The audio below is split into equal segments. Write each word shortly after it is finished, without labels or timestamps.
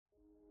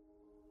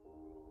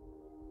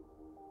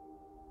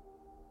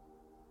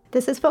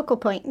This is Focal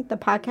Point, the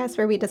podcast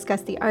where we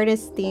discuss the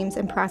artists, themes,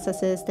 and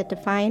processes that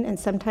define and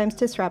sometimes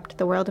disrupt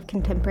the world of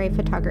contemporary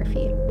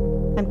photography.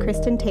 I'm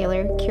Kristen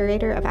Taylor,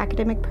 curator of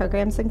academic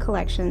programs and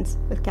collections,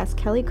 with guests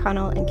Kelly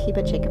Connell and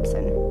Kiba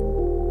Jacobson.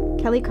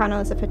 Kelly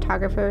Connell is a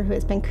photographer who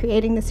has been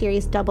creating the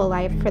series Double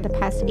Life for the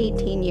past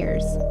 18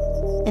 years.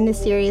 In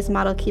this series,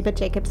 model Kiba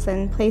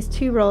Jacobson plays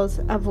two roles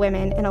of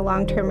women in a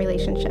long-term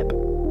relationship.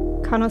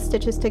 Connell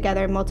stitches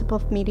together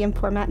multiple medium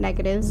format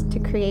negatives to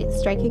create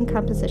striking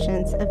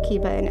compositions of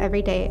Kiba in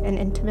everyday and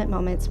intimate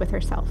moments with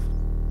herself.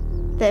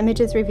 The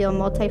images reveal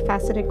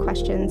multifaceted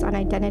questions on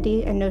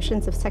identity and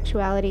notions of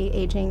sexuality,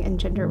 aging, and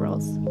gender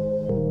roles.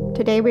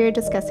 Today we are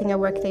discussing a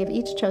work they've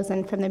each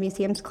chosen from the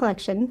museum's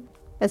collection,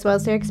 as well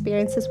as their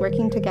experiences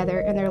working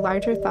together and their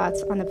larger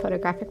thoughts on the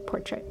photographic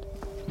portrait.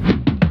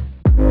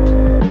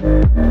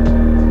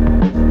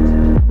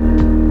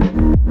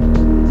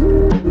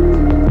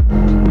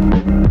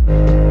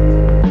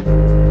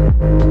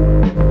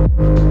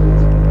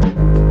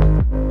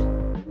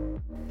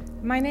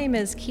 My name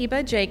is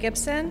Kiba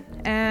Jacobson,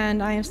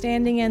 and I am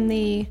standing in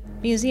the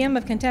Museum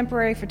of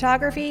Contemporary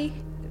Photography.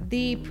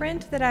 The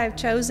print that I've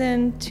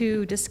chosen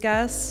to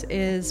discuss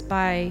is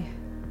by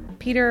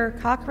Peter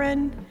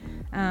Cochran,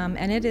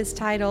 and it is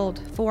titled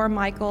For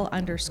Michael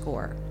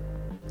 _.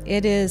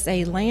 It is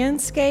a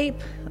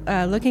landscape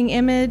looking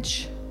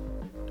image.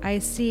 I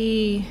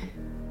see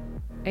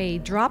a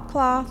drop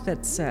cloth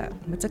it's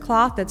a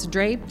cloth that's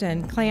draped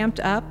and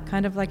clamped up,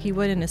 kind of like you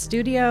would in a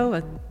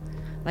studio,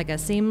 like a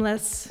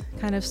seamless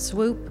kind of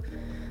swoop,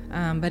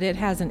 but it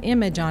has an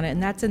image on it,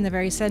 and that's in the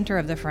very center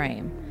of the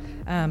frame.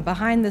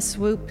 Behind the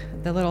swoop,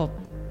 the little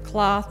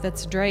cloth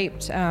that's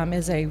draped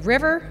is a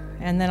river,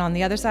 and then on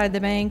the other side of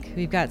the bank,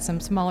 we've got some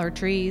smaller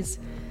trees,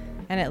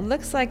 and it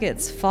looks like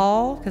it's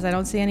fall because I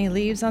don't see any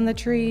leaves on the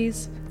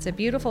trees. It's a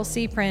beautiful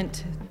sea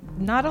print,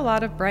 not a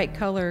lot of bright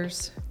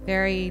colors,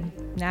 very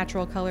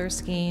natural color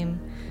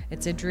scheme.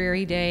 It's a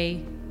dreary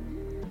day.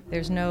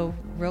 There's no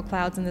real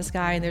clouds in the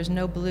sky, and there's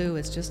no blue.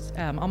 It's just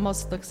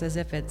almost looks as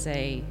if it's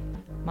a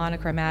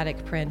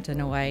monochromatic print in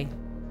a way.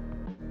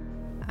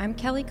 I'm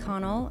Kelly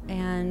Connell,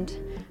 and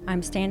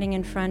I'm standing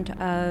in front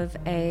of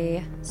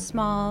a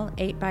small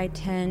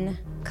 8x10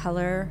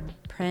 color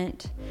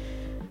print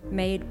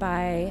made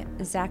by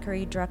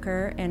Zachary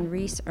Drucker and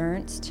Reese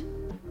Ernst.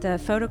 The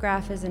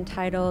photograph is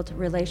entitled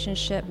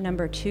Relationship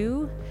Number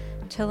 2,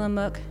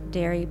 Tillamook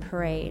Dairy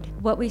Parade.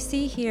 What we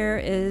see here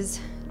is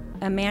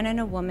a man and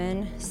a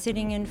woman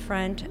sitting in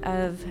front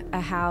of a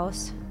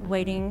house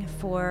waiting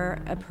for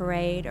a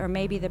parade, or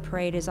maybe the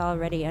parade is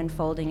already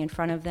unfolding in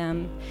front of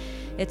them.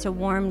 It's a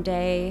warm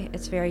day,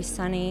 it's very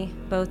sunny.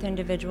 Both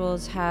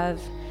individuals have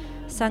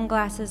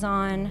sunglasses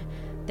on.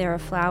 There are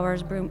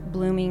flowers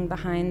blooming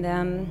behind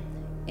them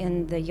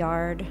in the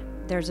yard.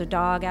 There's a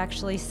dog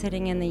actually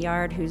sitting in the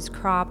yard who's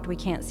cropped. We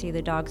can't see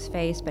the dog's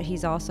face, but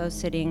he's also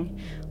sitting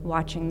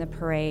watching the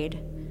parade.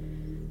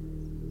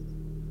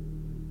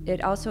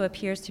 It also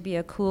appears to be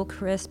a cool,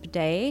 crisp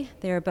day.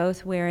 They're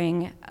both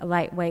wearing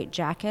lightweight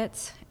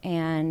jackets,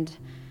 and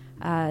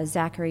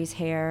Zachary's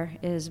hair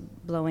is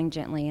blowing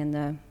gently in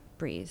the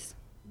breeze.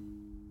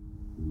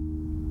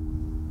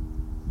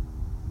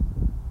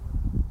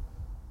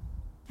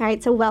 All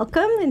right, so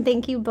welcome, and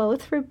thank you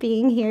both for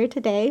being here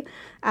today.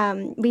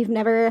 We've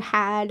never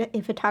had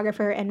a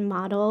photographer and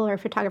model or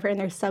photographer and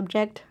their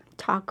subject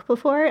talk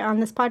before on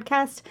this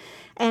podcast,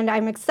 and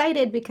I'm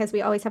excited because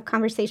we always have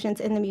conversations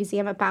in the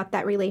museum about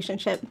that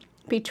relationship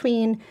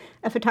between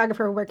a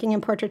photographer working in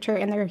portraiture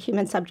and their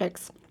human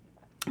subjects.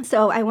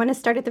 So I want to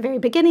start at the very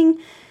beginning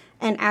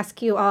and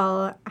ask you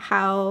all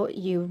how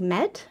you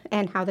met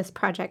and how this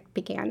project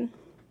began.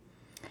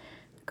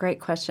 Great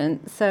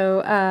question.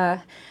 So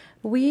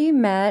we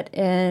met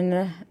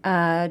in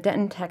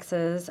Denton,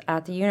 Texas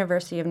at the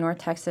University of North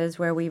Texas,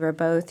 where we were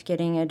both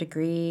getting a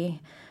degree,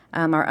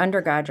 our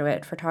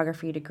undergraduate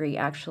photography degree,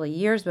 actually,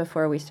 years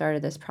before we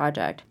started this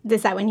project.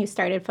 Is that when you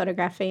started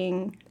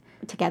photographing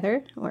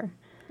together, or?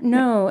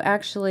 No,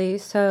 actually.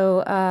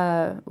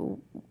 So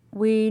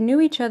we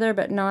knew each other,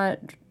 but not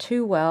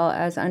too well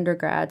as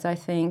undergrads, I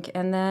think.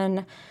 And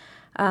then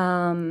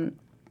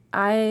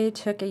I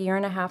took a year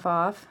and a half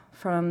off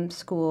from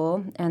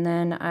school, and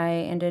then I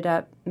ended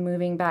up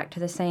moving back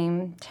to the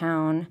same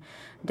town,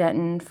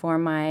 Denton, for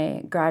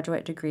my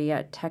graduate degree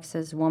at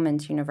Texas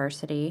Woman's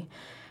University.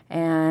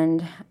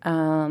 And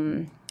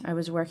I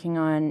was working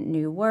on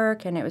new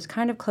work, and it was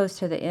kind of close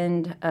to the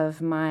end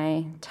of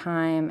my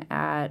time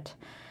at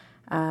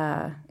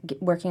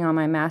working on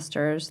my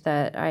master's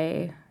that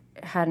I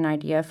had an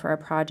idea for a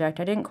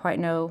project. I didn't quite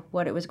know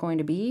what it was going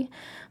to be,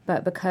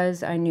 but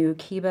because I knew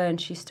Kiba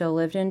and she still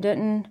lived in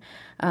Denton,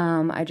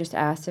 I just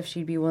asked if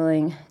she'd be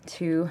willing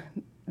to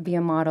be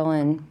a model,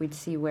 and we'd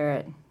see where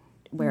it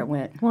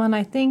went. Well, and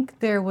I think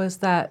there was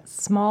that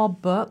small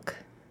book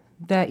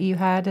that you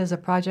had as a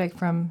project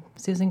from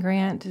Susan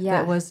Grant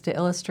that was to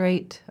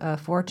illustrate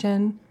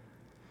Fortune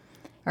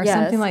or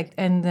something like,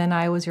 and then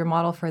I was your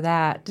model for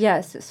that.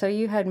 Yes, so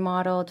you had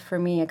modeled for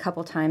me a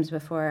couple times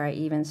before I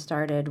even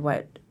started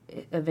what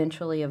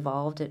eventually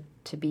evolved it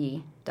to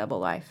be Double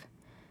Life.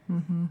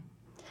 Mm-hmm.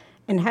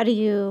 And how do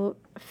you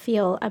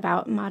feel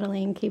about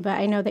modeling, Kiba?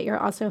 I know that you're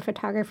also a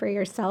photographer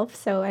yourself,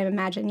 so I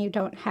imagine you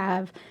don't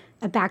have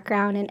a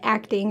background in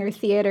acting or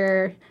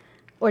theater,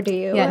 or do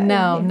you? Yeah,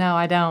 no,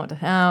 I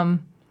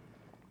don't.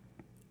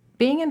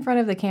 Being in front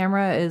of the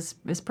camera is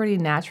pretty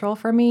natural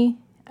for me,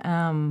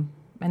 and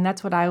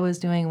that's what I was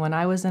doing when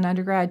I was an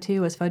undergrad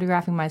too, was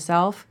photographing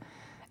myself,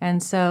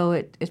 and so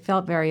it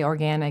felt very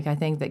organic. I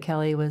think that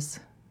Kelly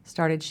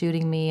started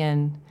shooting me,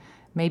 and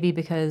maybe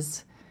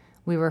because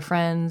we were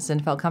friends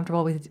and felt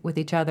comfortable with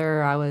each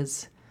other, I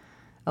was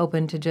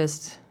open to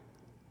just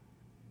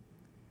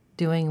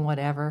doing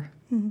whatever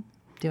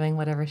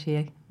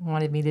she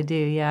wanted me to do.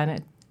 Yeah, and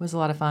it was a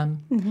lot of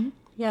fun. Mm-hmm.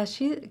 Yeah,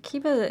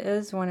 Kiba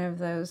is one of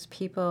those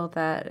people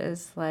that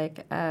is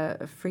like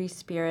a free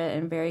spirit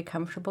and very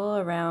comfortable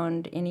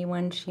around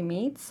anyone she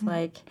meets.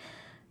 Like,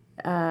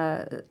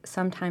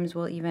 sometimes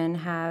we'll even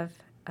have,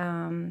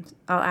 I'll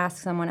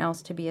ask someone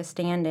else to be a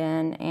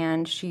stand-in,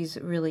 and she's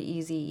really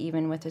easy,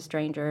 even with a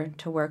stranger,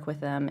 to work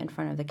with them in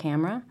front of the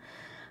camera.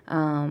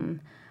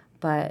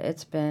 But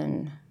it's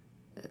been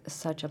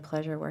such a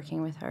pleasure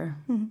working with her.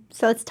 Mm-hmm.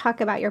 So let's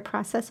talk about your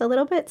process a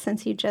little bit,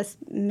 since you just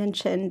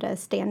mentioned a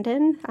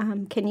stand-in.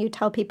 Can you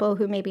tell people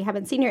who maybe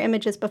haven't seen your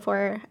images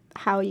before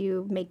how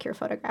you make your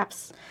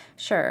photographs?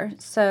 Sure.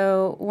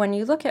 So when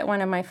you look at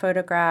one of my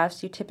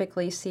photographs, you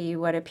typically see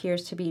what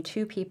appears to be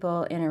two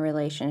people in a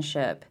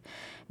relationship,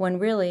 when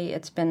really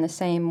it's been the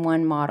same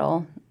one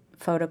model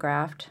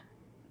photographed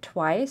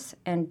twice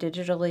and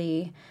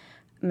digitally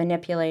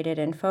manipulated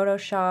in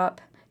Photoshop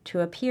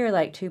to appear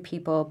like two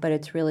people, but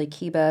it's really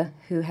Kiba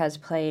who has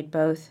played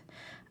both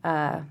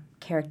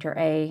character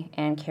A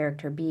and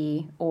character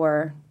B,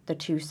 or the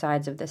two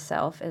sides of the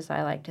self, as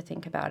I like to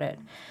think about it.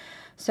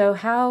 So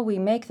how we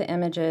make the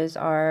images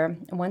are,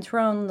 once we're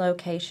on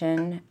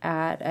location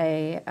at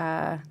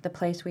the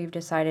place we've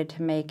decided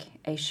to make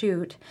a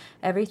shoot,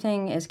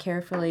 everything is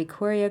carefully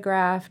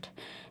choreographed,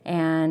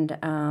 and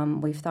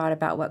we've thought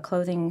about what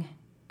clothing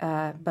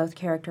both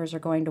characters are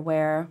going to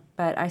wear.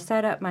 But I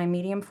set up my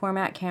medium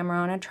format camera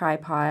on a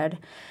tripod,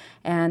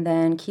 and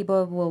then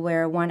Kiba will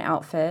wear one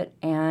outfit,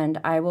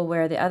 and I will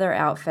wear the other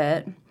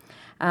outfit.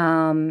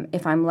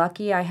 If I'm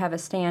lucky, I have a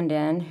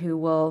stand-in who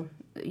will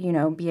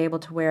be able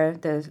to wear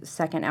the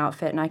second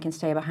outfit, and I can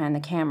stay behind the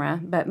camera.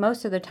 But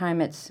most of the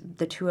time it's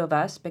the two of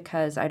us,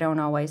 because I don't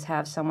always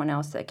have someone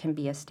else that can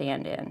be a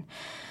stand-in.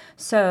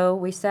 So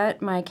we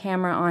set my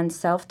camera on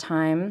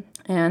self-time,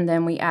 and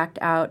then we act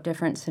out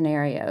different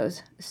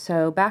scenarios.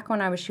 So back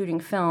when I was shooting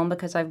film,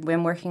 because I've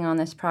been working on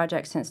this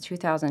project since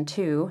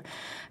 2002,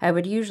 I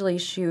would usually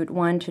shoot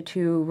 1 to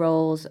 2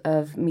 rolls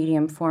of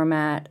medium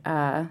format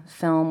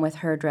film with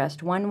her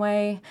dressed one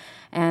way,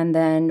 and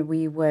then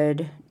we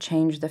would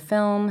change the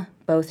film,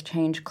 both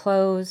change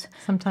clothes.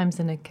 Sometimes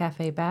in a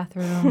cafe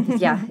bathroom.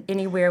 Yeah,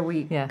 anywhere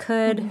we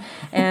could.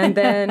 And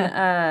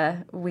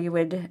then we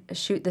would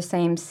shoot the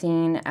same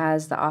scene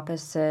as the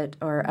opposite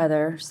or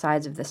other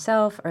sides of the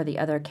self, or the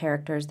other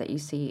characters that you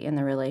see in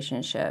the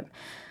relationship.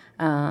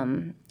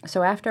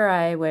 So after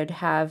I would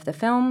have the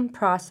film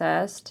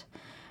processed,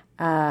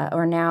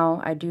 or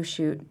now I do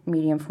shoot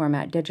medium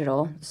format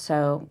digital,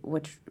 so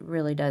which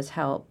really does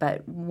help.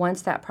 But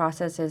once that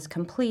process is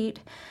complete,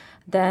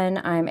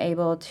 then I'm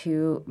able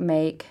to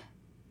make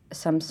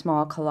some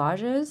small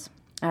collages.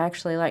 I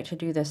actually like to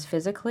do this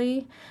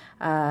physically,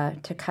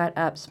 to cut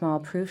up small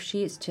proof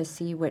sheets to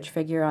see which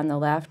figure on the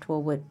left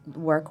would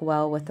work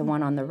well with the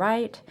one on the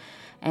right.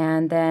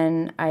 And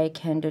then I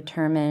can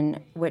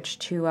determine which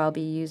two I'll be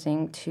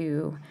using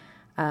to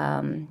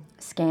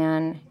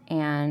scan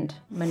and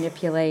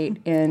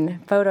manipulate in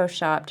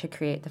Photoshop to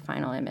create the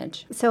final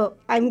image. So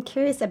I'm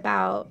curious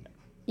about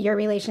your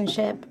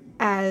relationship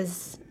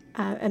as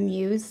a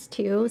muse,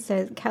 too.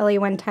 So Kelly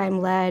one time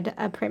led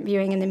a print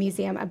viewing in the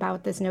museum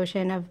about this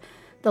notion of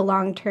the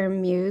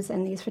long-term muse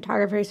and these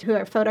photographers who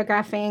are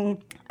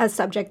photographing a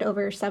subject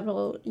over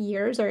several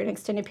years or an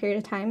extended period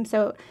of time.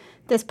 So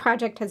this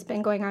project has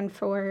been going on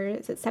for,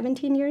 is it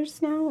 17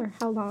 years now, or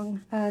how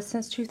long?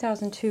 Since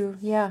 2002,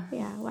 yeah.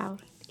 Yeah, wow.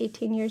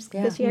 18 years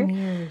this year. 18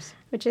 years.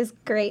 Which is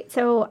great.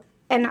 So,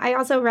 and I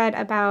also read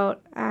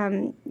about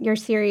your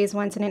series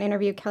once in an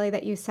interview, Kelly,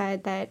 that you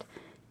said that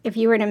if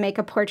you were to make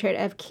a portrait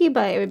of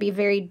Kiba, it would be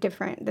very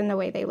different than the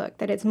way they look,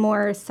 that it's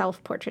more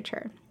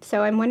self-portraiture.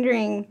 So I'm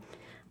wondering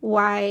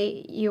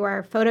why you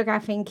are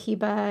photographing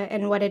Kiba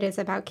and what it is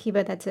about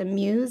Kiba that's a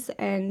muse,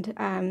 and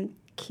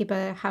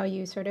Kiba, how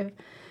you sort of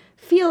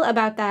feel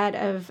about that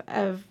of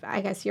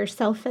I guess,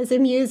 yourself as a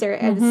muse, or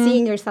as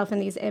seeing yourself in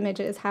these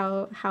images,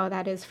 how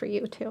that is for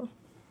you too.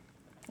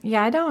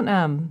 Yeah, I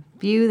don't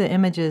view the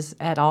images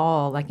at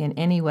all, like in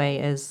any way,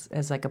 as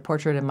like a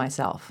portrait of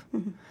myself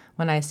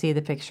when I see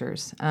the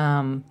pictures.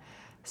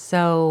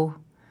 So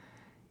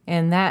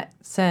in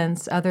that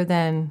sense, other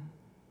than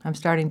I'm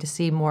starting to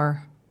see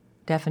more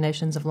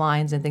definitions of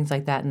lines and things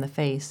like that in the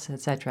face,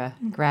 etc.,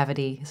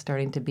 gravity is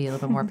starting to be a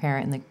little bit more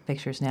apparent in the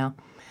pictures now,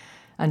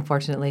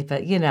 unfortunately.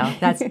 But,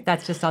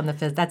 that's just on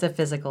that's a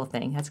physical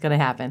thing. That's going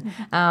to happen.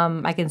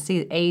 I can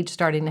see age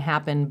starting to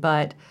happen,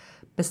 but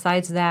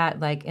besides that,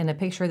 like in a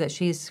picture that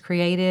she's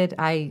created,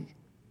 I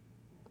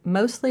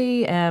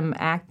mostly am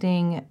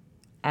acting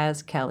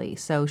as Kelly.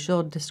 So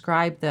she'll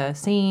describe the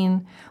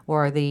scene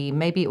or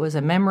maybe it was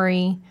a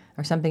memory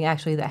or something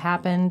actually that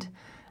happened.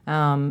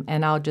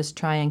 And I'll just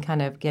try and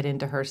kind of get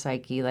into her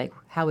psyche, like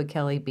how would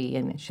Kelly be?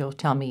 And she'll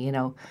tell me,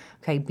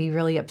 okay, be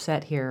really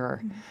upset here,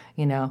 or,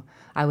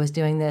 I was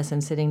doing this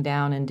and sitting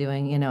down and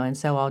doing, and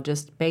so I'll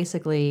just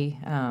basically,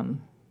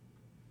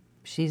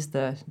 she's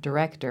the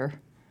director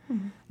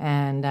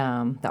and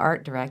the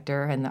art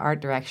director and the art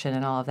direction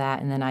and all of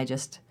that, and then I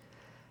just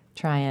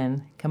try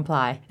and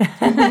comply.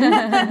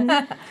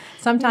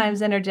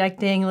 Sometimes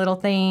interjecting little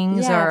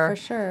things, or for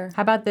sure.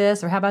 How about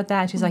this or how about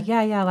that? And she's like,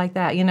 yeah, I like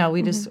that.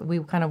 We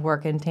kind of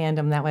work in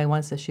tandem that way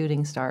once the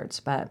shooting starts.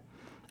 But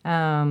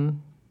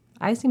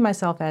I see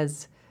myself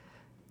as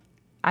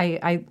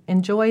I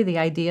enjoy the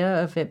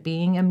idea of it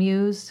being a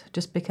muse,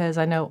 just because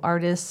I know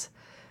artists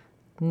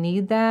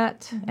need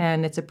that,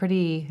 and it's a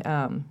pretty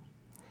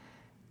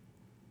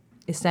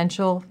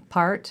essential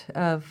part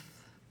of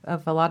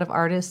a lot of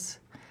artists'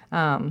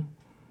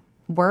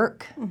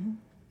 work.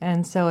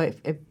 And so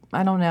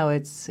I don't know,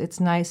 it's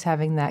nice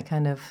having that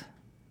kind of,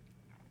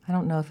 I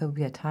don't know if it would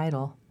be a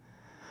title.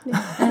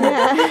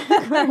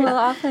 Well,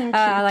 often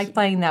I like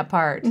playing that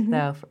part,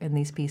 though, in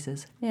these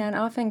pieces. Yeah, and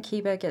often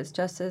Kiba gets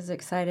just as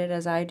excited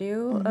as I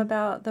do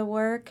about the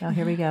work. Oh,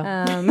 here we go.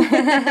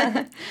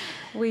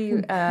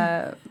 We,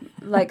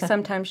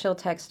 sometimes she'll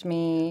text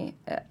me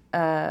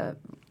a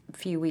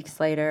few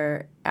weeks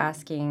later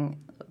asking,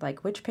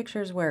 which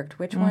pictures worked?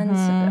 Which ones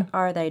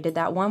are they? Did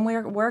that one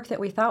work that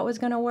we thought was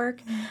going to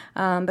work?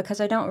 Because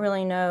I don't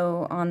really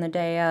know on the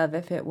day of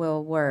if it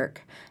will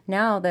work.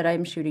 Now that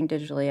I'm shooting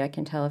digitally, I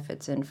can tell if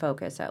it's in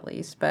focus at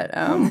least. But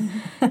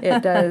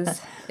it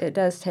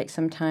does take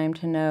some time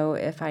to know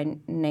if I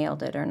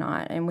nailed it or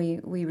not. And we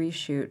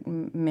reshoot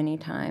many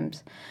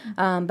times.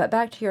 But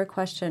back to your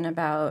question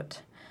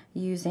about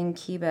using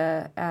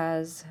Kiba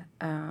as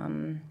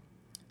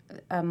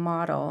a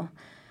model.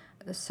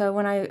 So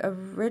when I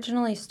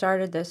originally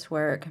started this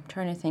work, I'm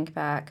trying to think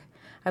back,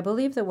 I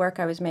believe the work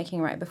I was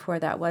making right before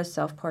that was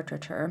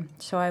self-portraiture.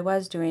 So I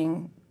was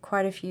doing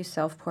quite a few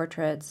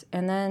self-portraits.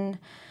 And then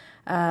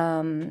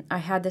I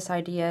had this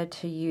idea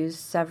to use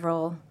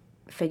several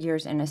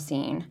figures in a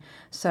scene.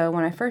 So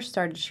when I first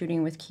started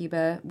shooting with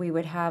Kiba, we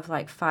would have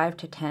 5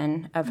 to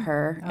 10 of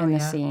her in the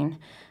scene,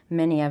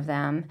 many of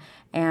them.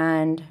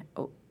 And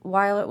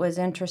while it was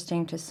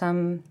interesting to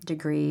some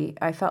degree,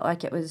 I felt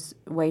like it was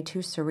way too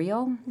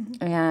surreal.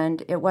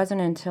 And it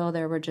wasn't until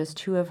there were just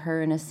 2 of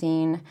her in a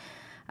scene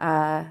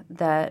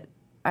that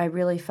I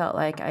really felt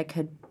like I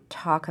could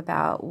talk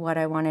about what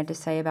I wanted to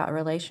say about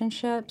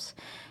relationships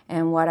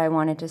and what I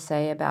wanted to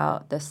say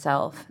about the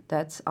self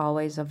that's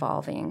always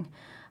evolving.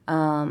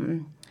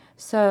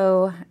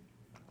 So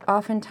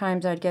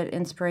oftentimes I'd get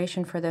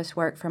inspiration for this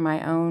work from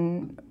my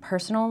own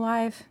personal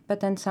life,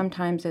 but then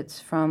sometimes it's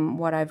from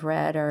what I've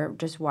read or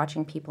just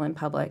watching people in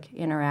public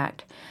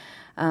interact.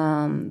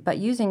 But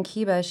using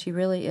Kiba, she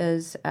really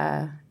is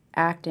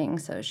acting,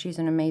 so she's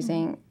an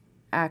amazing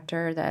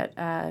actor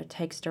that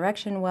takes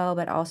direction well,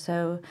 but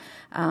also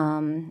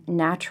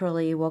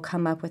naturally will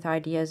come up with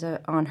ideas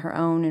on her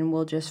own, and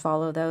we'll just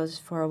follow those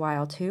for a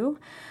while too.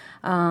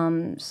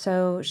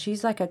 So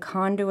she's like a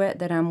conduit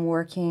that I'm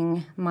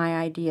working my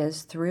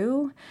ideas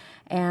through,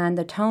 and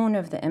the tone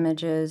of the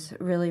images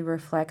really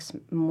reflects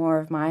more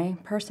of my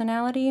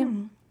personality.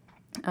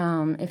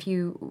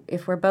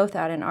 If we're both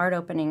at an art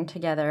opening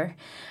together,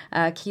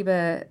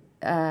 Kiba,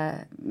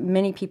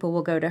 many people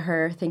will go to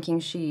her thinking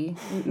she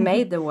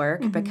made the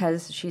work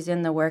because she's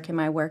in the work, and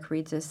my work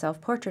reads as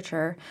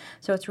self-portraiture.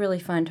 So it's really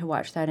fun to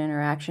watch that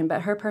interaction.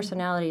 But her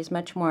personality is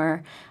much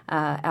more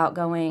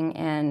outgoing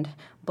and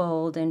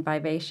bold and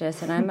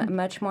vivacious, and I'm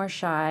much more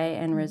shy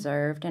and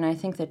reserved. And I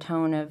think the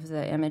tone of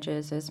the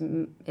images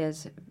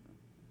is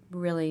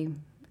really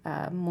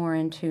more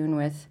in tune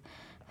with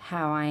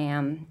how I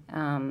am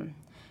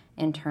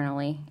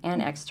internally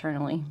and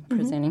externally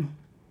presenting.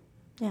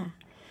 Yeah.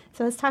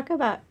 So let's talk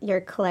about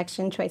your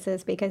collection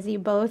choices, because you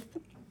both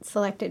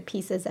selected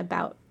pieces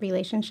about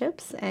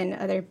relationships and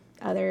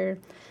other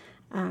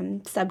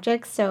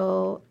subjects.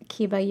 So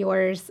Kiba,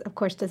 yours, of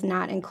course, does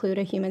not include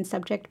a human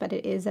subject, but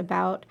it is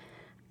about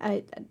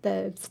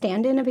the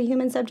stand-in of a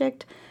human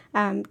subject.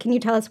 Can you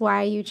tell us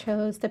why you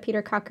chose the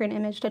Peter Cochran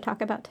image to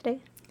talk about today?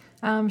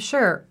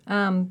 Sure.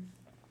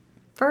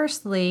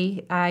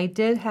 Firstly, I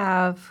did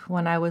have,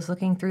 when I was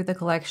looking through the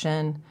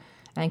collection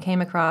and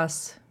came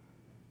across,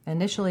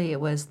 initially it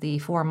was the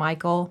For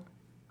Michael,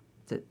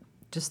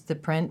 just the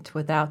print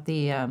without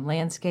the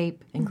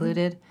landscape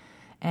included.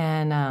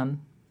 And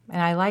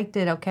I liked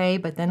it okay,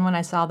 but then when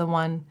I saw the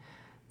one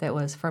that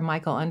was For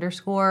Michael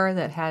 _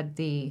 that had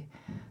the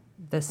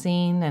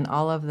scene and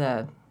all of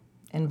the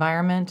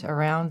environment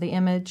around the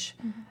image,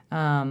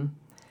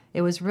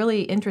 it was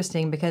really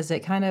interesting because it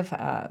kind of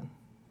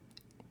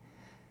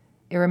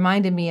it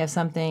reminded me of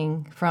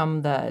something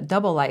from the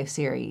Double Life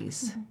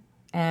series.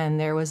 And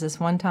there was this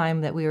one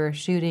time that we were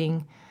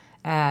shooting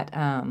at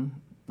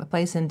a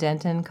place in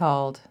Denton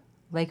called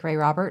Lake Ray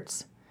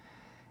Roberts.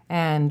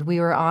 And we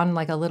were on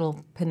like a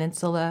little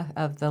peninsula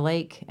of the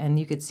lake, and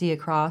you could see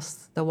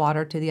across the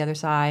water to the other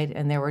side,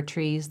 and there were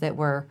trees that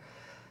were,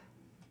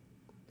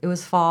 it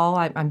was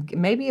fall.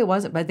 Maybe it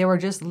wasn't, but there were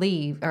just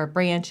leaves or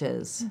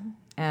branches,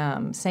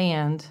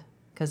 sand,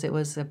 because it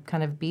was a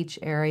kind of beach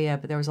area,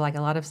 but there was like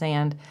a lot of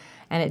sand.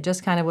 And it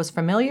just kind of was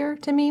familiar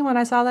to me when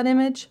I saw that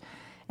image.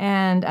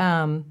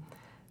 And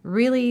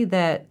really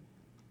that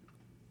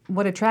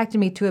what attracted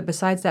me to it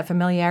besides that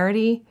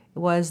familiarity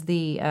was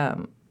the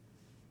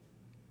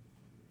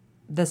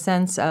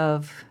sense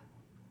of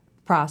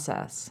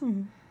process.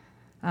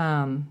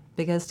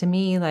 Because to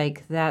me,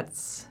 like,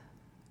 that's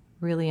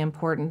really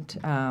important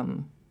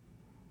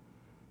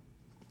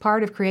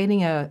part of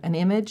creating an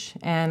image.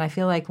 And I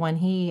feel like when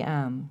he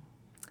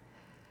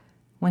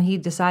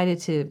decided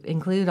to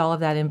include all of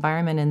that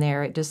environment in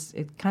there,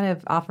 it kind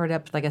of offered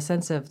up like a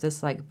sense of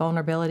this like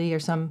vulnerability or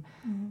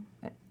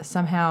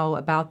somehow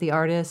about the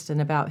artist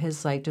and about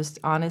his like just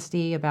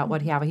honesty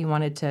about how he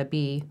wanted to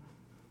be,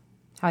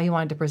 how he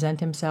wanted to present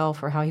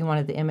himself, or how he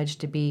wanted the image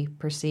to be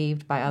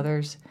perceived by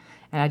others.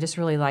 And I just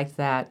really liked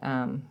that.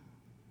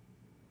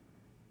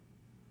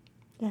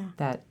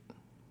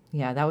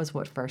 That was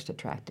what first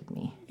attracted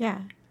me. Yeah.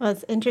 Well,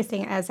 it's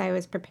interesting. As I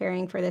was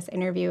preparing for this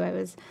interview, I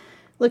was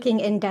looking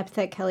in depth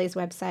at Kelly's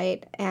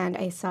website, and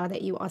I saw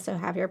that you also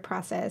have your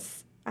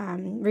process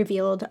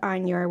revealed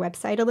on your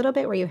website a little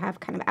bit, where you have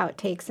kind of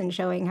outtakes and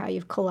showing how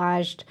you've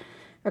collaged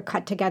or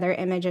cut together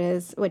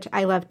images, which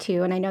I love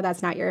too. And I know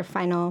that's not your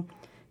final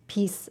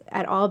piece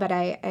at all, but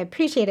I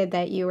appreciated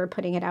that you were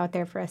putting it out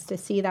there for us to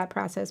see that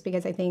process,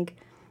 because I think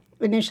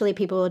initially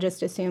people will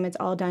just assume it's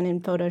all done in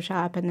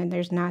Photoshop, and then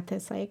there's not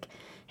this like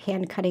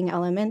hand cutting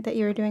element that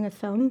you were doing with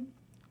film.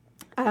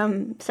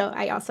 So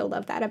I also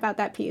love that about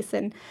that piece.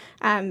 And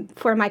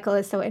For Michael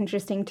is so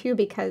interesting too,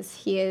 because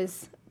he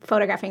is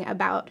photographing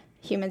about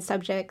human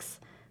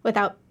subjects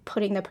without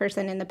putting the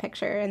person in the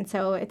picture. And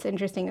so it's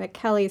interesting that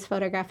Kelly's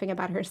photographing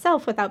about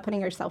herself without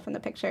putting herself in the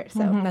picture.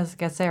 So as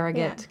a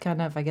surrogate,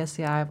 kind of, I guess,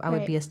 I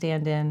would be a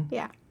stand-in.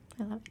 Yeah,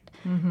 I love it.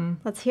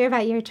 Let's hear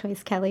about your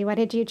choice, Kelly. Why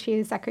did you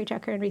choose Zachary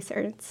Drucker and Reese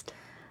Ernst?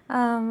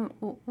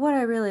 What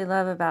I really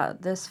love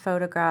about this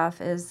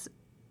photograph is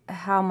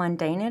how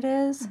mundane it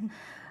is.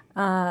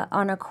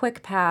 On a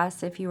quick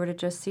pass, if you were to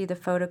just see the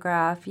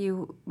photograph,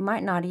 you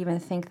might not even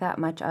think that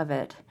much of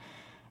it.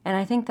 And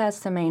I think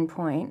that's the main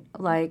point.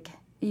 Like,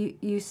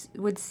 you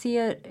would see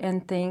it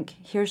and think,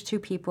 here's two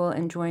people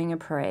enjoying a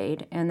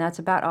parade, and that's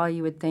about all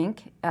you would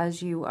think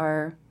as you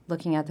are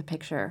looking at the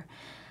picture.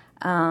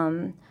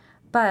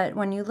 But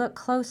when you look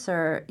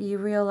closer, you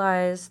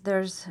realize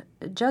there's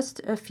just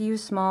a few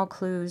small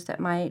clues that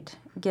might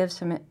give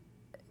some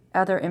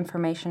other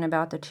information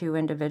about the two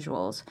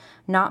individuals.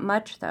 Not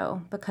much,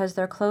 though, because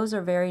their clothes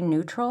are very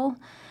neutral,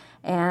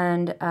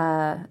 and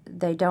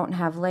they don't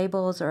have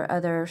labels or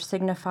other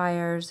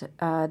signifiers.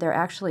 They're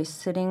actually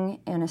sitting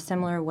in a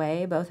similar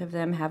way. Both of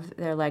them have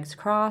their legs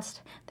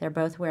crossed. They're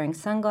both wearing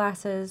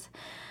sunglasses.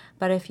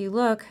 But if you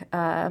look,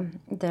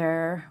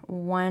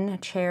 one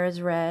chair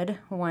is red,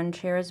 one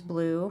chair is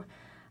blue.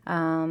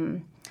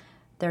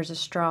 There's a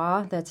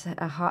straw that's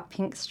a hot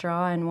pink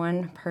straw in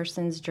one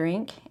person's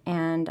drink,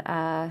 and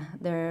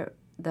the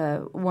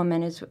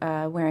woman is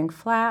wearing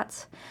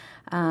flats.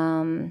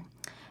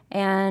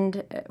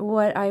 And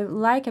what I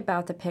like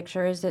about the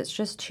picture is it's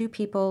just two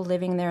people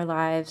living their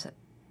lives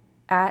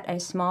at a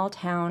small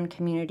town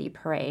community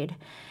parade.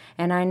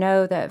 And I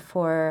know that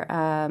for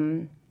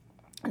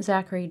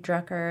Zachary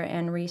Drucker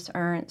and Reese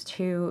Ernst,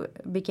 who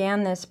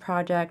began this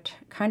project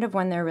kind of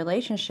when their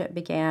relationship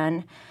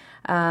began,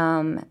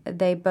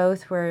 they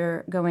both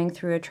were going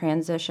through a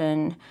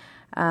transition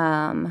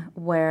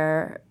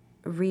where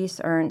Reese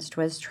Ernst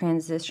was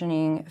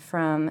transitioning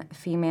from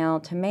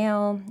female to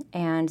male,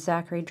 and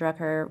Zachary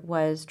Drucker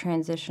was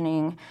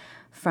transitioning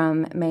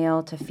from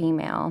male to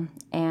female.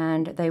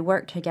 And they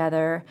worked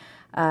together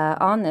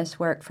on this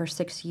work for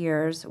 6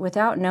 years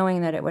without knowing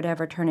that it would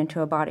ever turn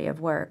into a body of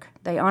work.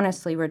 They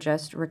honestly were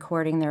just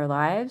recording their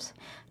lives,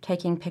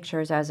 taking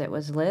pictures as it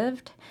was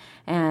lived,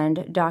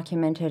 and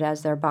documented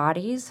as their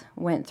bodies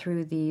went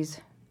through these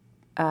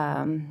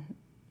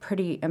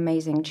pretty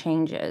amazing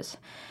changes.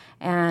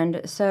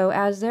 And so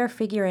as they're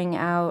figuring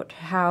out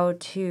how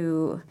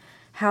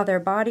their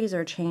bodies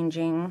are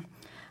changing,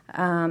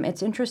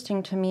 it's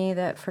interesting to me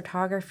that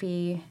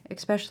photography,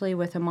 especially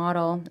with a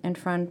model in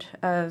front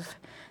of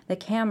the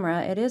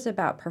camera, it is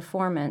about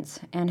performance,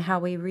 and how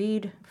we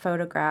read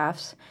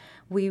photographs.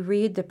 We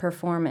read the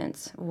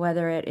performance,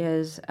 whether it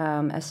is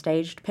a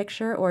staged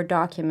picture or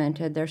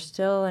documented. There's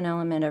still an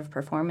element of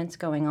performance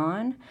going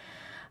on.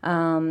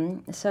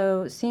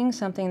 So seeing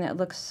something that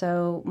looks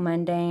so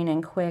mundane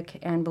and quick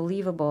and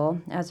believable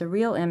as a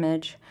real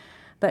image,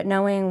 but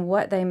knowing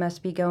what they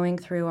must be going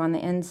through on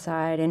the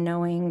inside, and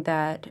knowing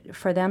that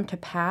for them to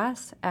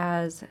pass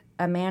as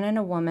a man and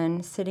a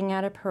woman sitting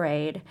at a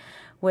parade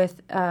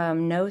with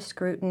no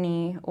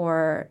scrutiny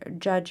or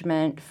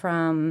judgment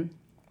from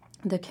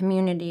the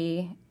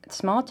community,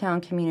 small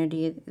town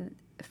community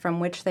from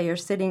which they are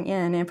sitting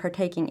in and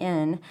partaking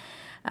in,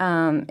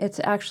 it's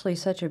actually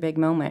such a big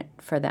moment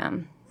for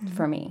them,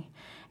 for me.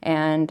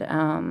 And,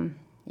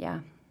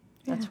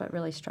 that's what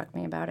really struck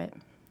me about it.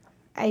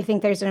 I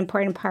think there's an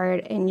important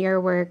part in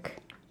your work,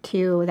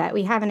 too, that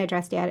we haven't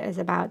addressed yet, is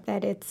about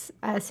that it's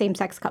a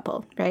same-sex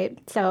couple, right?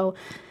 So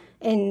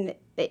in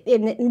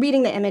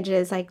reading the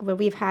images, like when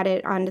we've had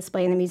it on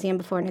display in the museum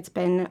before, and it's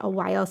been a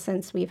while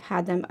since we've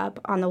had them up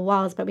on the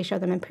walls, but we show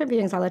them in print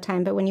viewings all the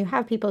time. But when you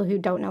have people who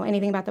don't know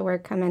anything about the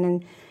work come in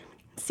and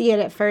see it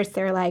at first,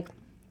 they're like,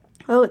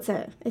 oh,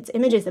 it's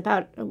images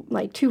about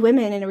like two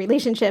women in a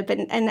relationship,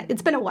 and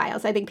it's been a while,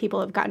 so I think people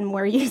have gotten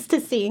more used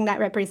to seeing that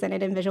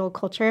represented in visual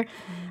culture.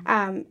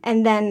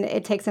 And then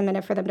it takes a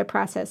minute for them to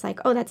process, like,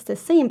 oh, that's the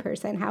same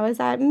person. How is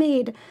that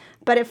made?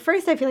 But at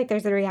first, I feel like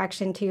there's a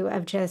reaction, too,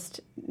 of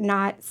just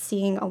not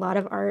seeing a lot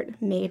of art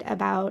made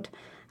about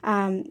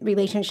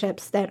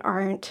relationships that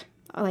aren't,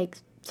 like,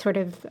 sort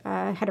of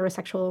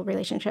heterosexual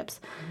relationships.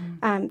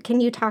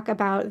 Can you talk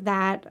about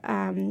that,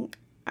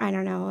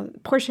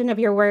 portion of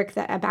your work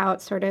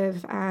about sort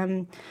of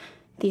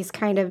these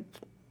kind of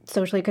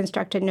socially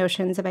constructed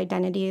notions of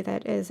identity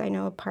that is, I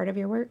know, a part of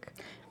your work?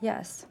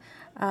 Yes.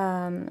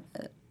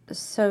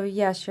 So,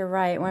 yes, you're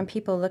right. When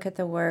people look at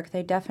the work,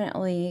 they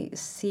definitely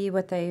see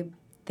what they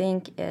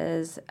think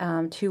is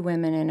two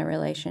women in a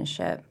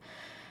relationship.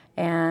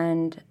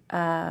 And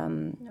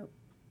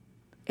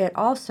it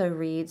also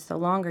reads, the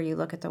longer you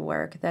look at the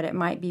work, that it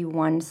might be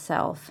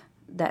oneself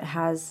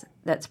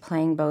that's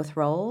playing both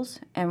roles.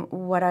 And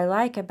what I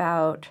like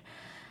about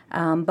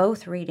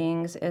both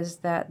readings is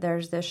that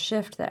there's this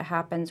shift that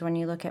happens when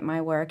you look at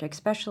my work,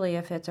 especially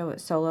if it's a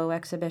solo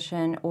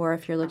exhibition or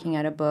if you're looking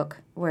at a book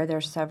where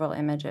there's several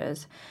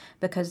images,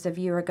 because the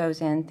viewer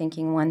goes in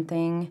thinking one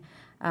thing,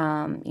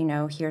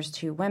 here's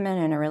two women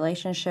in a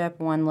relationship,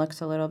 one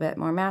looks a little bit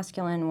more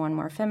masculine, one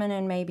more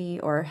feminine maybe,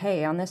 or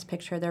hey, on this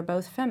picture they're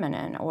both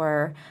feminine,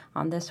 or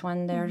on this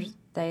one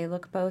they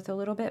look both a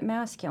little bit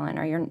masculine,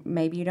 or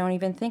maybe you don't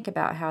even think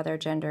about how their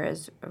gender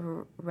is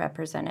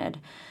represented.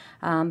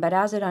 But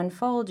as it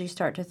unfolds, you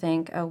start to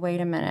think, oh, wait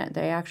a minute,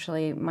 they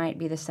actually might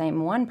be the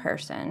same one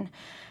person.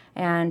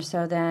 And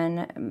so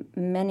then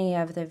many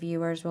of the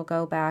viewers will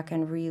go back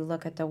and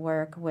re-look at the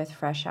work with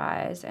fresh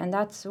eyes. And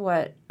that's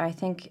what I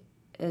think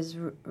is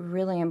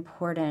really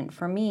important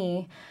for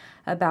me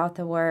about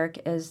the work,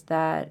 is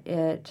that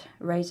it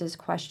raises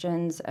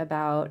questions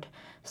about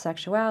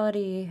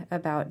sexuality,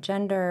 about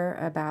gender,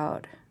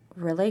 about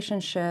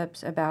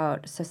relationships,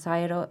 about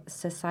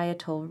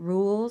societal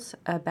rules,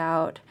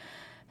 about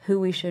who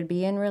we should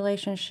be in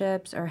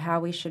relationships or how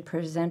we should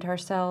present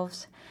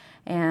ourselves,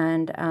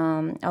 and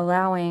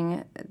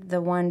allowing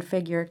the one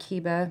figure,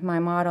 Kiba, my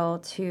model,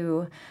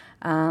 to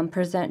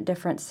present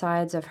different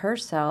sides of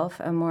herself,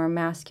 a more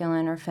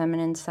masculine or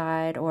feminine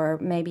side, or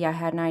maybe I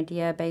had an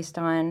idea based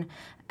on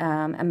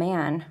a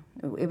man.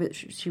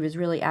 She was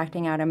really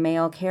acting out a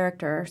male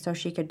character, so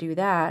she could do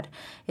that.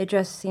 It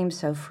just seems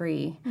so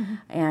free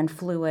and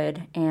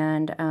fluid,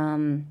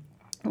 and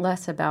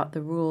less about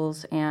the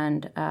rules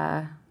and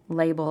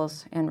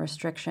labels and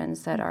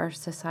restrictions that our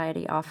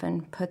society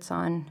often puts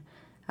on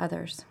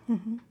others.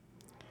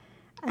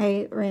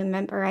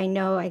 I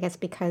know, I guess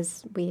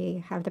because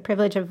we have the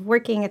privilege of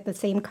working at the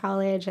same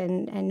college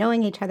and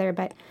knowing each other,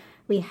 but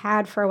we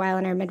had for a while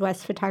in our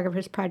Midwest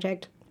Photographers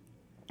Project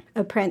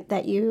a print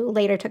that you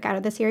later took out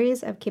of the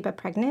series of Kiba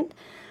Pregnant.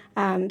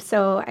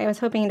 So I was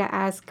hoping to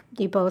ask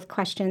you both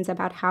questions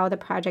about how the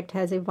project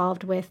has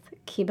evolved with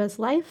Kiba's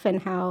life,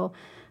 and how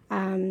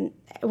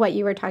what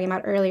you were talking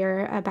about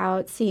earlier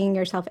about seeing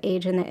yourself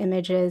age in the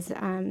images,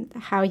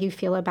 how you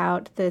feel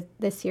about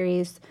the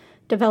series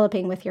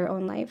developing with your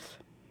own life.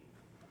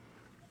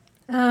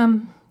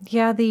 I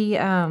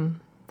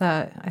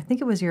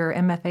think it was your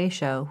MFA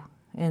show,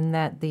 in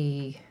that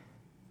the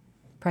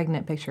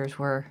pregnant pictures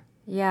were.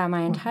 Yeah,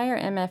 my entire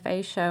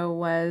MFA show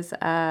was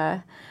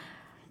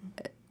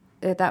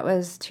that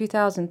was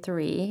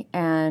 2003,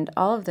 and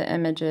all of the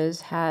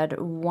images had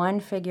one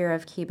figure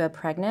of Kiba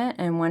pregnant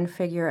and one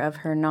figure of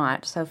her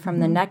not. So from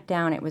the neck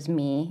down, it was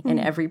me in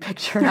every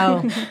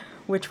picture,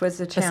 which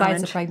was a challenge.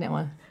 Besides the pregnant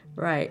one.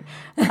 Right.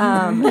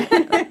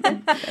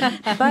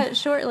 But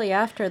shortly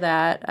after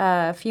that,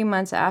 a few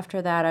months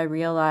after that, I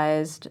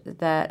realized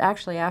that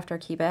actually after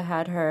Kiba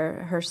had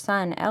her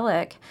son,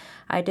 Alec,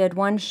 I did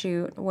one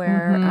shoot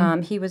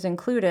where he was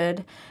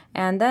included.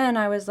 And then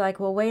I was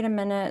like, well, wait a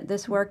minute,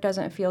 this work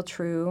doesn't feel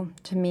true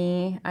to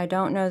me. I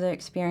don't know the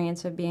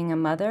experience of being a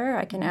mother.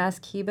 I can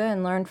ask Kiba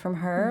and learn from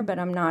her, but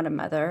I'm not a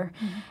mother.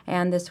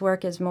 And this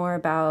work is more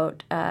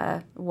about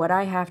what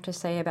I have to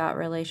say about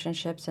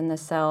relationships and the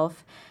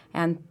self.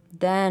 And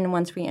then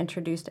once we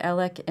introduced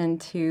Alec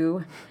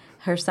into,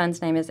 her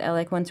son's name is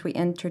Alec, once we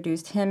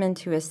introduced him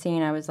into a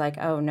scene, I was like,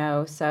 oh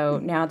no, so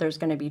now there's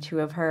going to be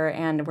two of her,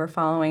 and we're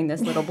following this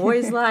little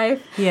boy's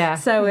life. Yeah.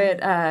 So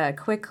it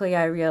quickly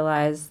I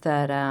realized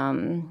that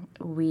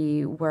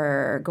we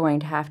were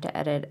going to have to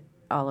edit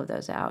all of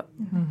those out.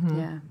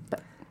 Yeah.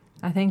 But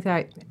I think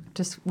that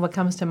just what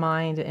comes to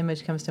mind, an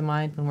image comes to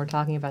mind when we're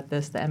talking about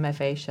this, the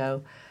MFA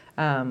show.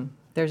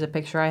 there's a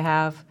picture I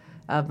have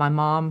of my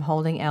mom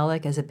holding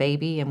Alec as a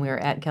baby, and we were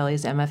at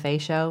Kelly's MFA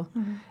show,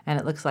 and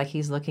it looks like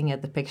he's looking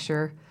at the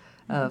picture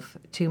of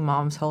two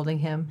moms holding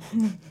him.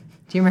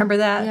 Do you remember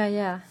that?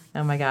 Yeah.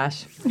 Oh my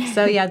gosh.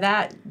 So yeah,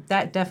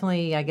 that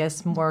definitely, I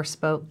guess, more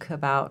spoke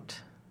about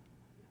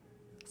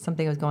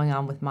something that was going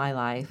on with my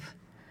life.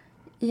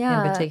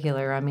 Yeah. In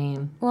particular, I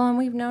mean. Well, and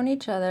we've known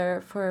each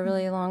other for a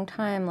really long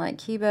time. Like,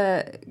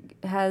 Kiba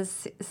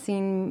has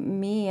seen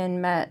me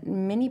and met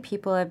many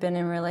people I've been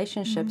in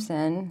relationships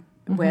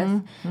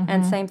with,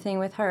 and same thing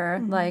with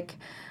her. Like,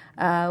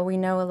 we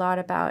know a lot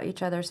about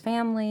each other's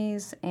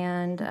families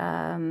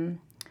and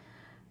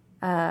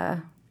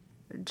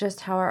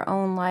just how our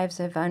own lives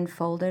have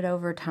unfolded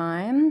over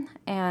time.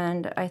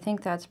 And I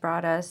think that's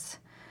brought us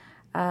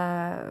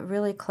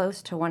really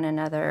close to one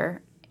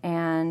another.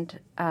 And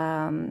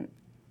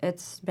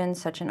it's been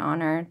such an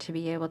honor to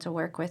be able to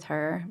work with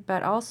her.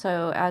 But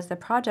also, as the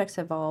projects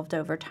evolved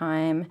over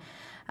time,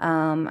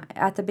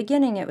 at the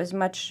beginning it was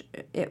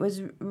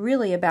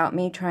really about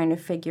me trying to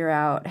figure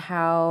out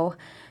how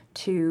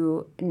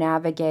to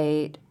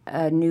navigate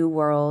a new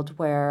world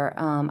where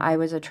I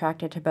was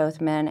attracted to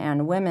both men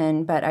and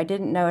women, but I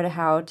didn't know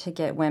how to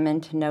get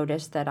women to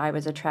notice that I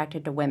was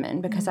attracted to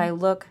women because I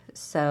look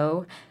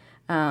so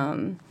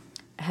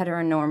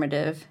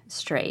heteronormative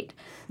straight.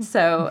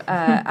 So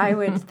I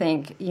would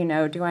think,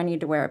 do I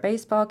need to wear a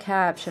baseball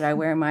cap? Should I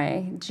wear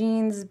my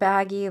jeans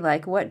baggy?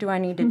 Like, what do I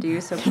need to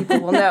do so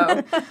people will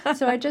know?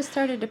 So I just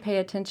started to pay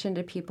attention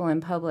to people in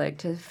public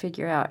to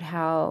figure out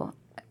how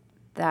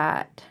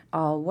that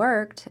all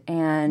worked.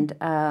 And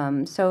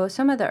so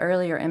some of the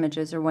earlier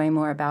images are way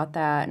more about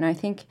that. And I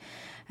think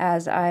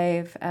as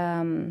I've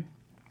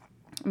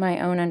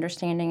my own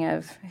understanding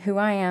of who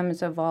I am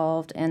has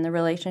evolved, and the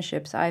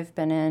relationships I've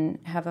been in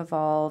have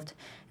evolved,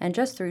 and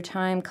just through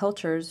time,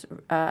 cultures,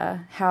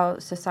 how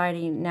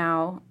society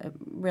now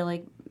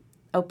really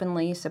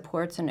openly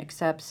supports and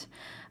accepts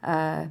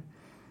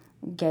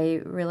gay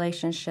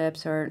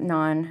relationships or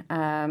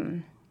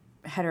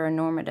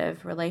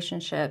heteronormative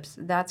relationships,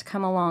 that's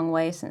come a long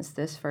way since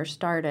this first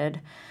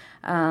started.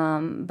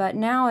 But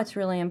now it's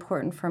really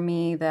important for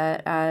me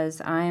that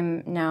as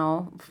I'm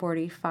now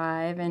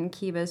 45 and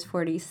Kiba's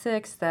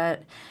 46,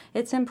 that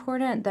it's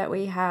important that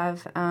we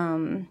have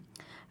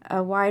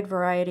a wide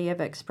variety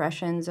of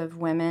expressions of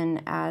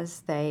women as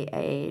they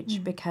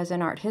age, because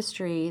in art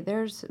history,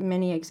 there's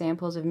many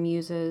examples of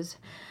muses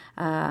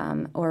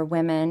or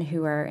women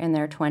who are in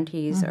their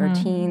 20s or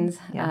teens,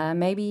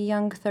 maybe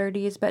young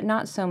 30s, but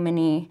not so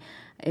many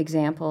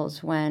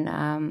examples when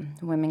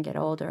women get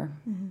older.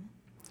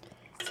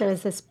 So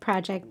is this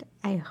project,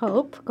 I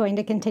hope, going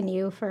to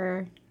continue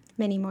for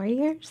many more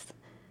years?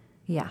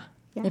 Yeah.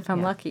 If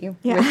I'm lucky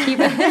with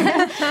Kiba.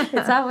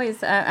 It's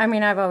always,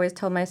 I've always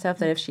told myself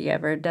that if she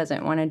ever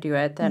doesn't want to do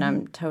it, then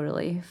I'm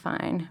totally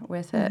fine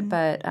with it.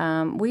 But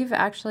we've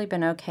actually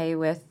been okay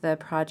with the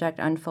project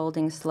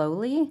unfolding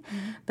slowly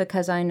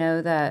because I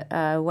know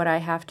that what I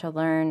have to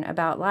learn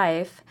about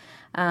life,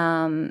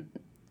 I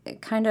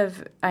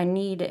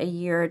need a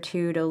year or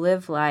two to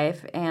live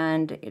life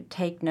and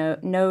take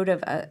note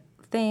of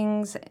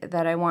things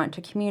that I want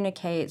to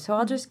communicate. So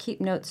I'll just keep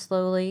notes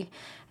slowly.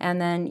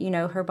 And then,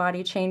 her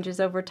body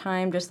changes over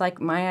time, just like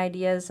my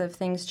ideas of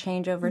things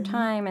change over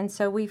time. And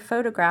so we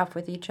photograph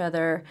with each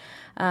other.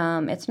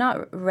 It's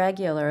not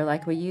regular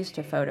like we used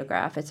to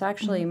photograph. It's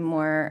actually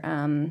more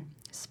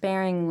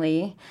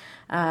sparingly.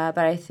 But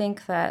I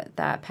think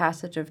that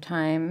passage of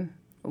time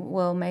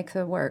will make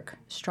the work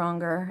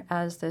stronger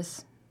as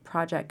this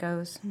project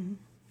goes.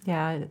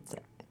 Yeah, it's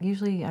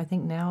usually, I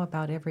think now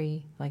about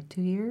every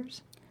 2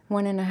 years.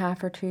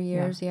 1.5 or 2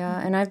 years,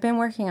 yeah. And I've been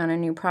working on a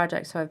new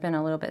project, so I've been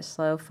a little bit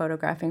slow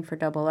photographing for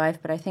Double Life.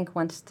 But I think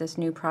once this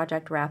new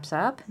project wraps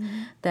up,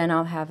 then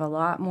I'll have a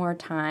lot more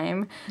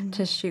time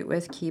to shoot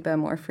with Kiba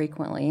more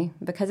frequently,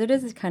 because it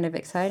is kind of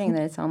exciting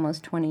that it's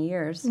almost 20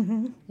 years.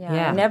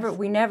 Yeah.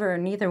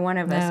 Neither one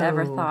of us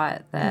ever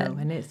thought that. No,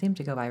 and it seemed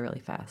to go by really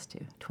fast,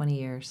 too. 20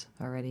 years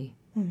already.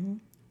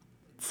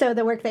 So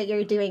the work that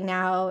you're doing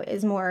now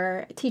is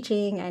more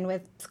teaching and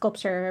with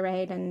sculpture,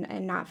 right,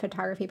 and not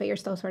photography, but you're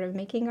still sort of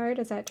making art.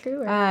 Is that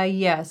true?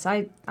 Yes,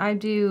 I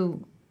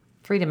do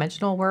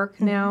three-dimensional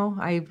work now.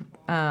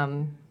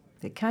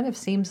 It kind of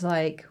seems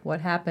like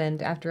what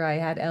happened after I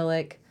had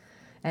Alec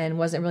and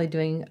wasn't really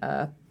doing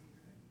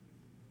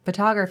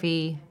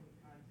photography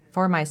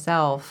for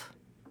myself.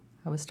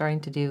 I was starting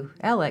to do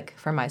Alec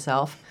for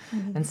myself,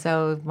 and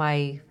so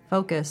my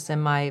focus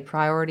and my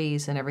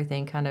priorities and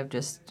everything kind of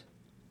just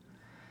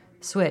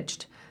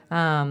switched.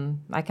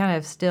 I kind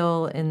of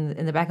still,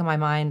 in the back of my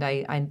mind,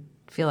 I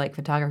feel like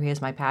photography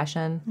is my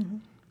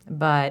passion,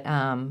 but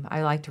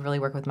I like to really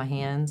work with my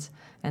hands.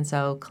 And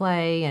so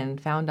clay and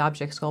found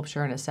object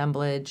sculpture and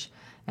assemblage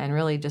and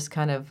really just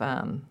kind of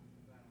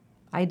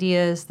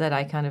ideas that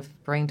I kind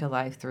of bring to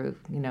life through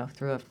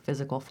a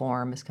physical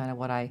form is kind of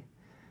what I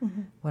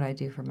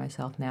do for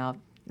myself now.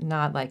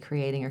 Not like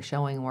creating or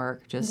showing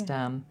work, just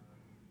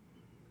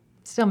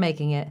still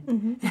making it.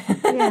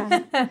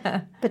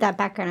 Yeah. But that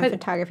background in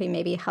photography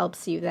maybe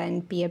helps you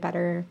then be a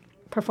better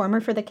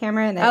performer for the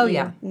camera and that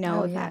yeah.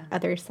 know that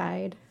other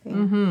side. Yeah.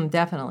 Mm-hmm,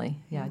 definitely.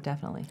 Yeah,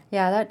 definitely.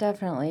 Yeah, that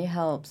definitely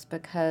helps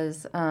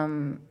because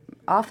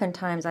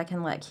oftentimes I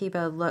can let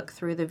Kiba look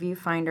through the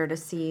viewfinder to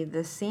see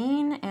the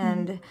scene,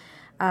 and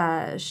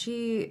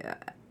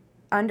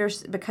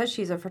because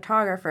she's a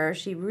photographer,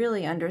 she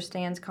really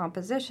understands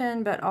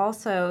composition, but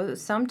also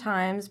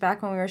sometimes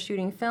back when we were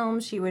shooting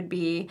films, she would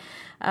be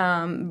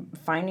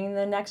finding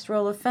the next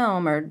roll of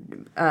film or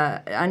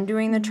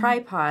undoing the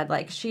tripod.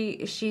 Like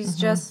she's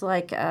just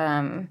like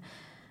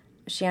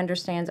she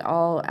understands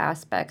all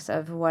aspects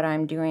of what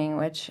I'm doing,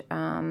 which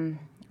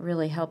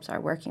really helps our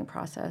working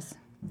process.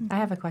 I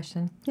have a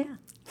question. Yeah.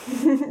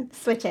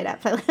 Switch it up.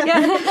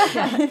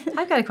 Yeah.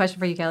 I've got a question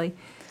for you, Kelly.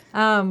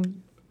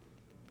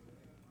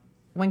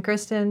 When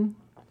Kristen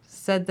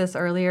said this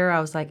earlier,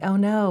 I was like, "Oh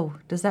no!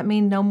 Does that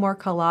mean no more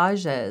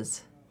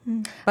collages?"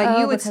 But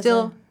you would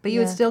still,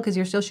 because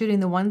you're still shooting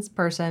the one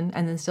person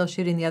and then still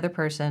shooting the other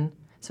person.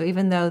 So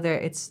even though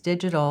it's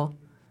digital,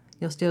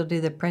 you'll still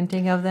do the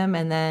printing of them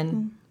and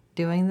then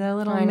doing the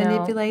little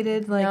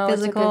manipulated,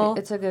 physical.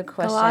 It's a good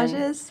question.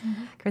 Collages.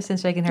 Mm-hmm.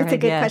 Kristen's shaking her head. It's a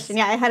good question.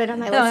 Yeah, I had it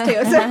on my list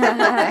too. So.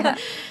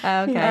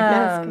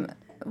 Okay.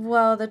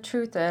 Well, the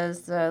truth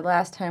is, the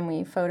last time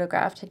we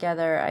photographed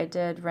together, I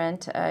did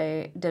rent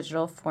a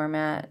digital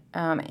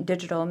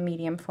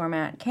medium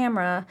format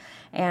camera,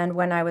 and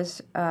when I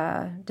was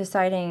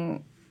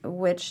deciding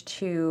which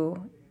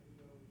two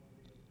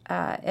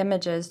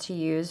images to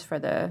use for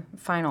the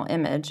final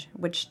image,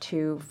 which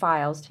two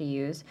files to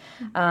use,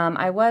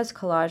 I was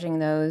collaging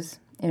those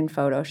in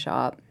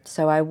Photoshop.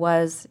 So I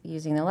was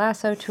using the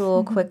lasso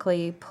tool,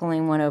 quickly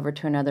pulling one over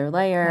to another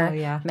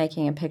layer,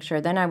 making a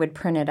picture. Then I would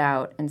print it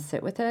out and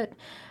sit with it.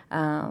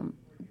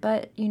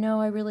 But,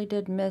 I really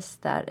did miss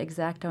that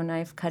X-Acto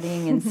knife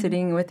cutting and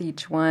sitting with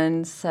each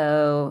one.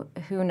 So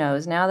who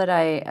knows? Now that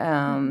I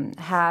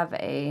have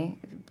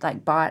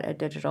bought a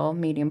digital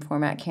medium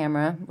format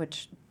camera,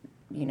 which,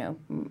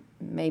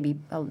 maybe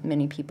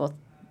many people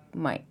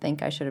might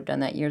think I should have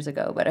done that years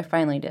ago, but I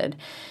finally did.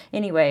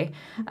 Anyway,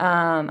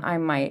 I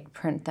might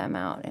print them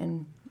out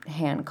and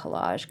hand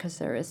collage because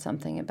there is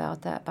something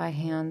about that by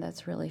hand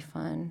that's really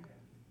fun.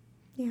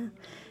 Yeah.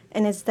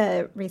 And is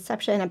the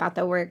reception about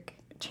the work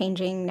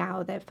changing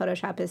now that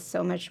Photoshop is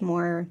so much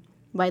more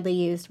widely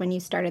used? When you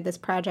started this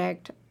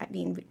project, I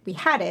mean, we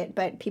had it,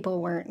 but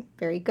people weren't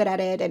very good at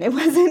it, and it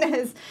wasn't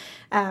as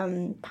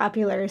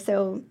popular.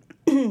 So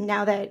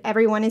now that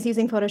everyone is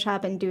using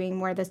Photoshop and doing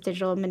more of this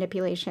digital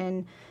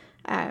manipulation,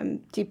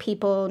 do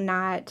people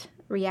not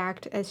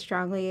react as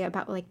strongly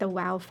about the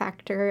wow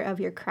factor of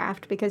your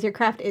craft? Because your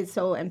craft is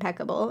so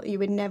impeccable. You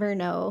would never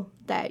know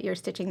that you're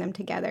stitching them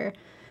together.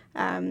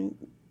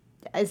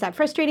 Is that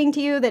frustrating to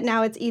you that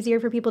now it's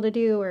easier for people to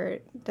do, or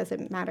does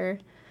it matter?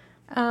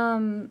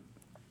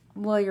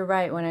 Well, you're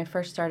right. When I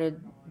first started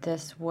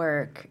this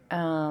work,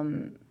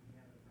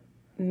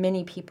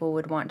 many people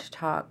would want to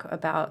talk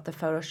about the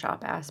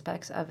Photoshop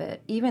aspects of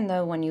it, even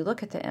though when you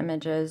look at the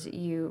images,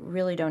 you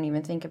really don't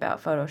even think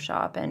about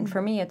Photoshop. And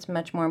for me, it's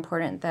much more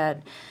important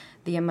that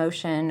the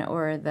emotion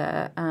or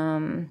the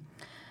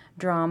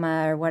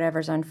drama or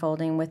whatever's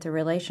unfolding with the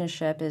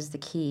relationship is the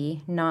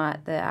key,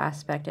 not the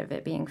aspect of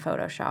it being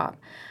Photoshop.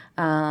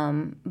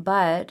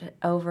 But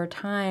over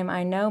time,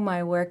 I know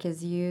my work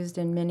is used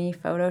in many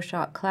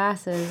Photoshop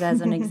classes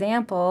as an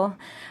example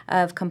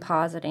of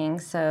compositing.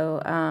 So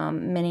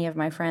many of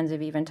my friends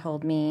have even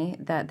told me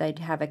that they'd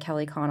have a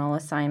Kelly Connell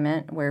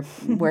assignment where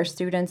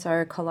students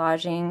are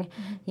collaging,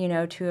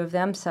 two of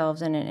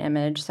themselves in an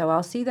image. So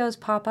I'll see those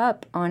pop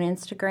up on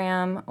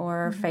Instagram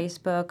or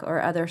Facebook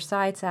or other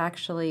sites,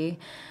 actually,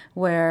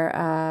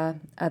 where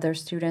other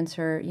students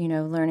are,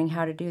 learning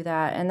how to do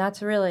that. And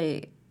that's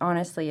really,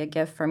 honestly, a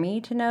gift for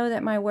me to know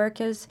that my work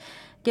is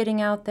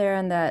getting out there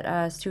and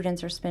that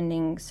students are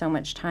spending so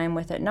much time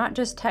with it, not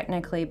just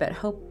technically, but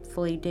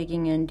hopefully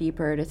digging in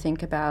deeper to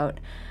think about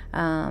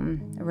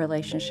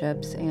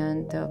relationships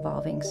and the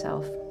evolving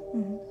self.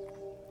 Mm-hmm.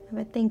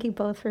 But thank you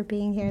both for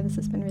being here. This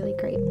has been really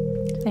great.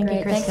 Thank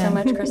you, Kristen. Thanks so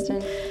much,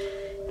 Kristen.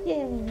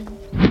 Yay.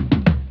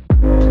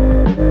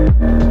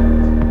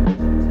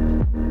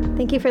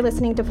 Thank you for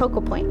listening to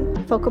Focal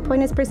Point. Focal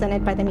Point is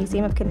presented by the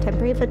Museum of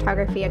Contemporary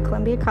Photography at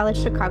Columbia College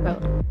Chicago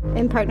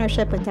in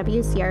partnership with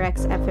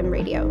WCRX FM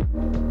Radio.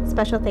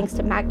 Special thanks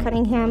to Matt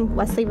Cunningham,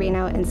 Wesley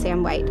Reno, and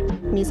Sam White.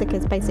 Music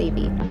is by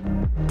Xavi.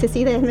 To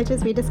see the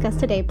images we discussed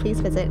today,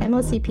 please visit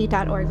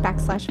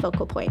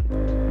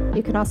mocp.org/focalpoint.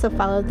 You can also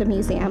follow the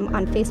museum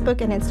on Facebook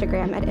and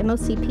Instagram at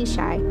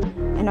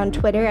MOCPShy and on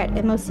Twitter at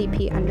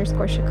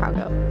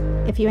MOCP_Chicago.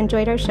 If you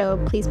enjoyed our show,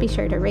 please be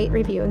sure to rate,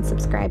 review, and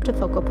subscribe to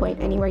Focal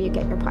Point anywhere you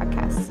get your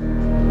podcasts.